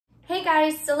Hey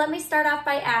guys, so let me start off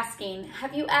by asking,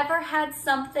 have you ever had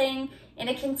something in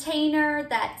a container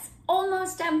that's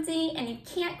almost empty and you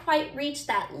can't quite reach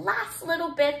that last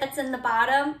little bit that's in the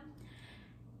bottom?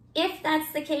 If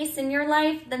that's the case in your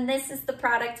life, then this is the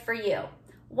product for you.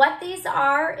 What these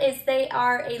are is they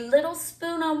are a little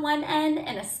spoon on one end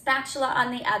and a spatula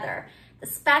on the other. The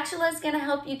spatula is going to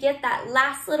help you get that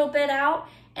last little bit out,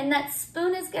 and that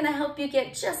spoon is going to help you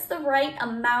get just the right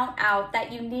amount out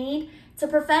that you need to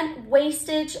prevent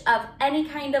wastage of any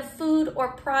kind of food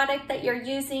or product that you're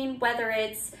using, whether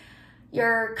it's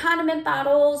your condiment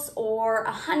bottles or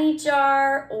a honey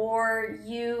jar, or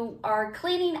you are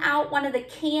cleaning out one of the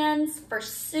cans for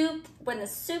soup when the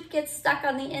soup gets stuck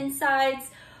on the insides,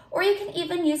 or you can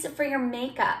even use it for your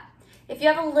makeup. If you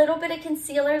have a little bit of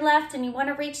concealer left and you want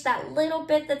to reach that little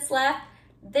bit that's left,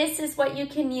 this is what you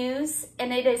can use,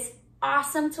 and it is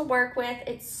awesome to work with.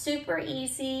 It's super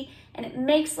easy and it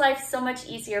makes life so much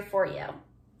easier for you.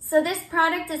 So this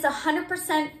product is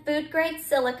 100% food grade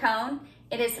silicone.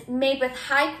 It is made with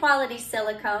high quality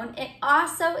silicone. It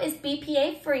also is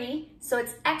BPA free, so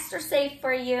it's extra safe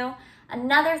for you.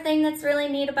 Another thing that's really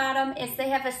neat about them is they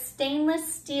have a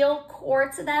stainless steel core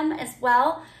to them as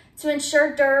well to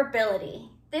ensure durability.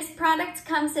 This product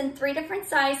comes in 3 different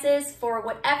sizes for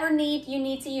whatever need you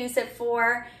need to use it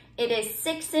for. It is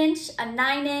 6-inch, a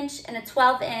 9-inch, and a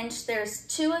 12-inch. There's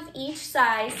 2 of each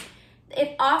size.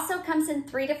 It also comes in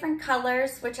 3 different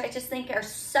colors, which I just think are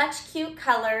such cute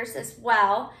colors as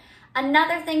well.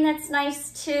 Another thing that's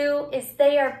nice too is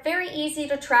they are very easy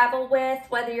to travel with,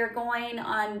 whether you're going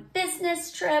on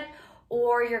business trip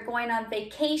or you're going on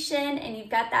vacation and you've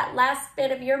got that last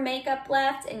bit of your makeup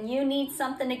left and you need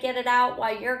something to get it out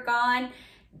while you're gone.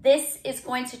 This is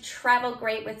going to travel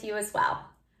great with you as well.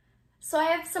 So I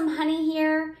have some honey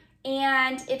here,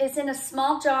 and it is in a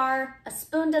small jar. A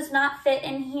spoon does not fit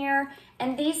in here,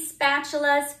 and these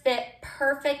spatulas fit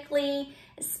perfectly,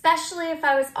 especially if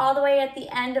I was all the way at the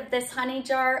end of this honey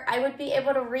jar. I would be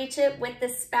able to reach it with the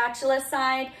spatula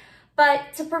side,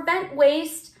 but to prevent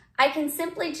waste, I can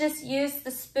simply just use the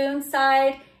spoon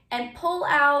side and pull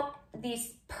out the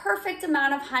perfect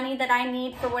amount of honey that I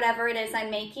need for whatever it is I'm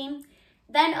making.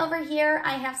 Then over here,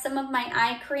 I have some of my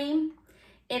eye cream.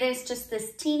 It is just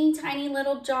this teeny tiny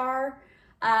little jar.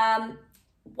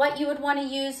 What you would want to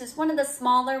use is one of the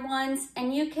smaller ones,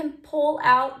 and you can pull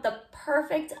out the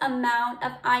perfect amount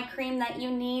of eye cream that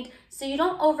you need so you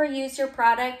don't overuse your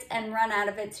product and run out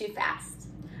of it too fast.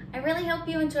 I really hope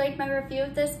you enjoyed my review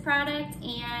of this product,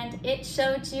 and it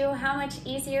showed you how much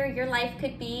easier your life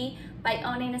could be by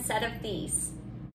owning a set of these.